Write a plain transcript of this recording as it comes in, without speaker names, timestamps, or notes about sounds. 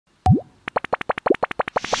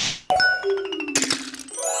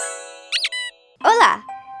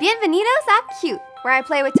Bienvenidos a Kyoot, where I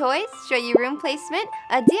play with toys, show you room placement,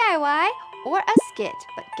 a DIY, or a skit.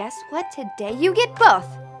 But guess what? Today you get both.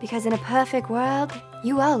 Because in a perfect world,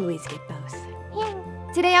 you always get both.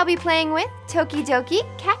 Today I'll be playing with Toki Doki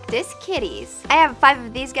Cactus Kitties. I have 5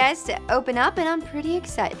 of these guys to open up and I'm pretty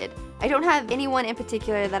excited. I don't have anyone in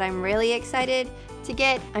particular that I'm really excited to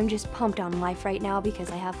get. I'm just pumped on life right now because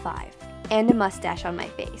I have 5. And a mustache on my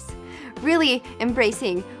face. Really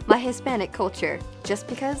embracing my Hispanic culture just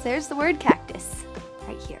because there's the word cactus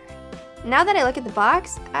right here. Now that I look at the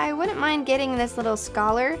box, I wouldn't mind getting this little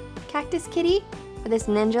scholar cactus kitty or this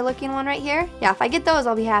ninja looking one right here. Yeah, if I get those,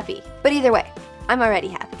 I'll be happy. But either way, I'm already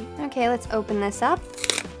happy. Okay, let's open this up.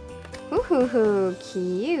 Ooh,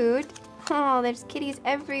 cute. Oh, there's kitties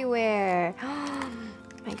everywhere. Oh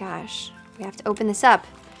my gosh, we have to open this up.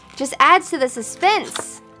 Just adds to the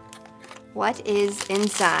suspense. What is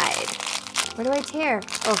inside? Where do I tear?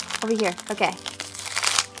 Oh, over here, okay.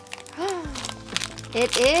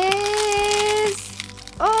 It is,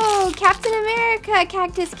 oh, Captain America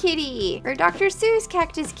Cactus Kitty, or Dr. Seuss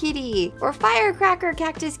Cactus Kitty, or Firecracker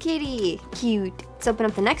Cactus Kitty. Cute. Let's open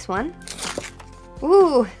up the next one.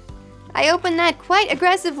 Ooh, I opened that quite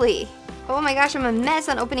aggressively. Oh my gosh, I'm a mess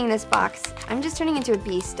on opening this box. I'm just turning into a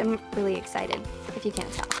beast. I'm really excited, if you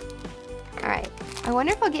can't tell. All right, I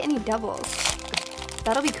wonder if I'll get any doubles.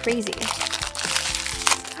 That'll be crazy.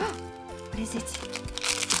 What is it?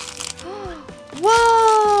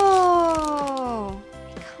 Whoa!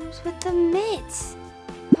 It comes with the mitts.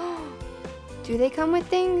 Do they come with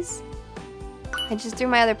things? I just threw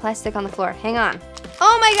my other plastic on the floor. Hang on.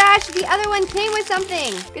 Oh my gosh, the other one came with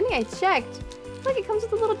something. Good thing I checked. Look, it comes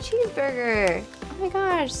with a little cheeseburger. Oh my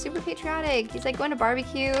gosh, super patriotic. He's like going to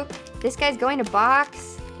barbecue. This guy's going to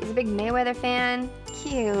box. He's a big Mayweather fan.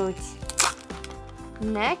 Cute.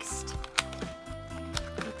 Next,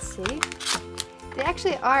 let's see. They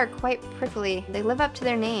actually are quite prickly. They live up to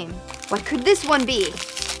their name. What could this one be?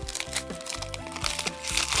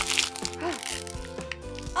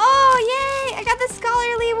 Oh, yay! I got the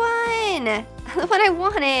scholarly one! The one I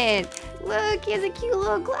wanted. Look, he has a cute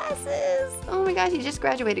little glasses. Oh my gosh, he just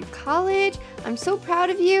graduated college. I'm so proud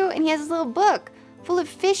of you. And he has this little book full of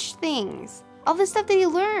fish things. All the stuff that he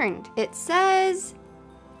learned. It says,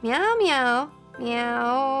 meow, meow,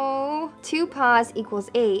 meow. 2 paws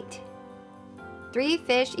equals 8. 3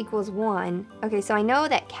 fish equals 1. Okay, so I know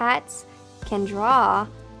that cats can draw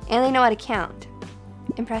and they know how to count.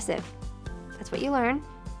 Impressive. That's what you learn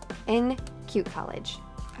in Kyoot College.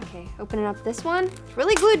 Okay, opening up this one. It's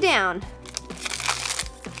really glued down.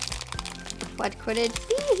 What could it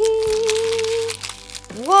be?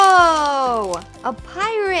 Whoa! A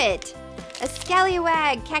pirate! A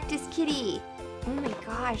scallywag Cactus Kitty. Oh my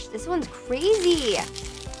gosh, this one's crazy.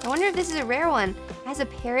 I wonder if this is a rare one. It has a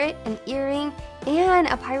parrot, an earring, and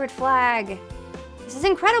a pirate flag. This is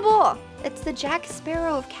incredible. It's the Jack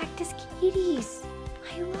Sparrow of Cactus Kitties.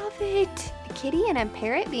 I love it. A kitty and a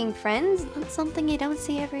parrot being friends, that's something you don't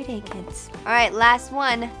see every day, kids. All right, last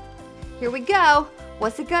one. Here we go.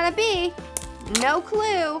 What's it gonna be? No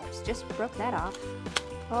clue. Just broke that off.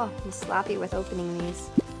 Oh, I'm sloppy with opening these.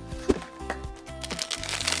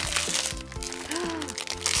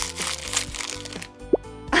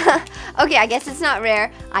 Okay, I guess it's not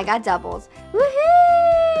rare. I got doubles.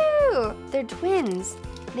 Woohoo! They're twins.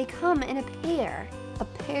 They come in a pair. A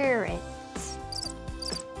parrot.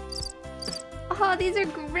 Oh, these are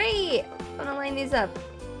great. I'm gonna line these up.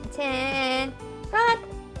 10. Run!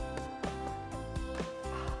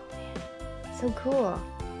 Oh, man. So cool.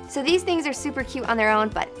 So these things are super cute on their own,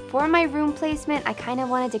 but for my room placement, I kind of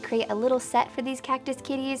wanted to create a little set for these cactus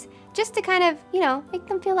kitties just to kind of, you know, make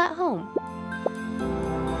them feel at home.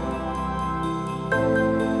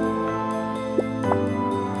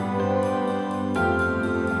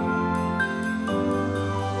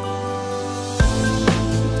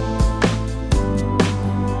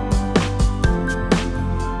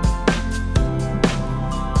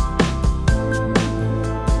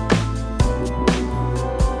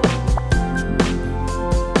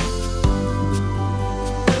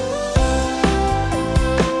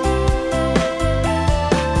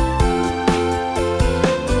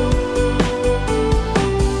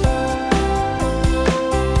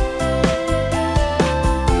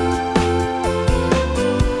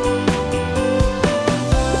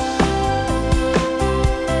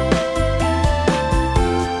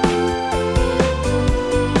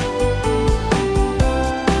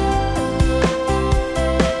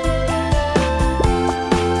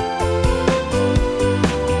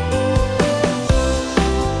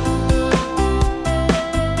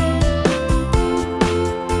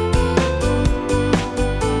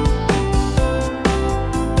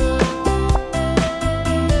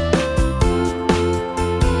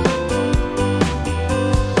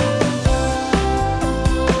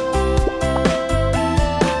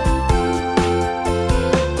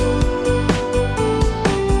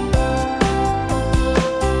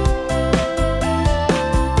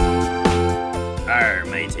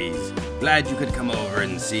 glad you could come over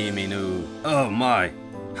and see me new. Oh my.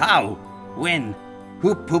 How? When?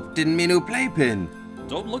 Who pooped in me new playpen?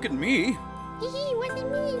 Don't look at me. Hee,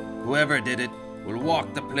 wasn't me. Whoever did it will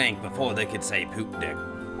walk the plank before they could say poop dick.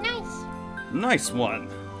 Nice. Nice one.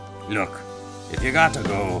 Look, if you gotta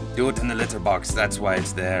go, do it in the litter box, that's why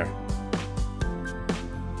it's there.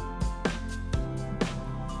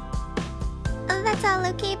 Oh, that's all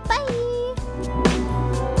okay. Bye.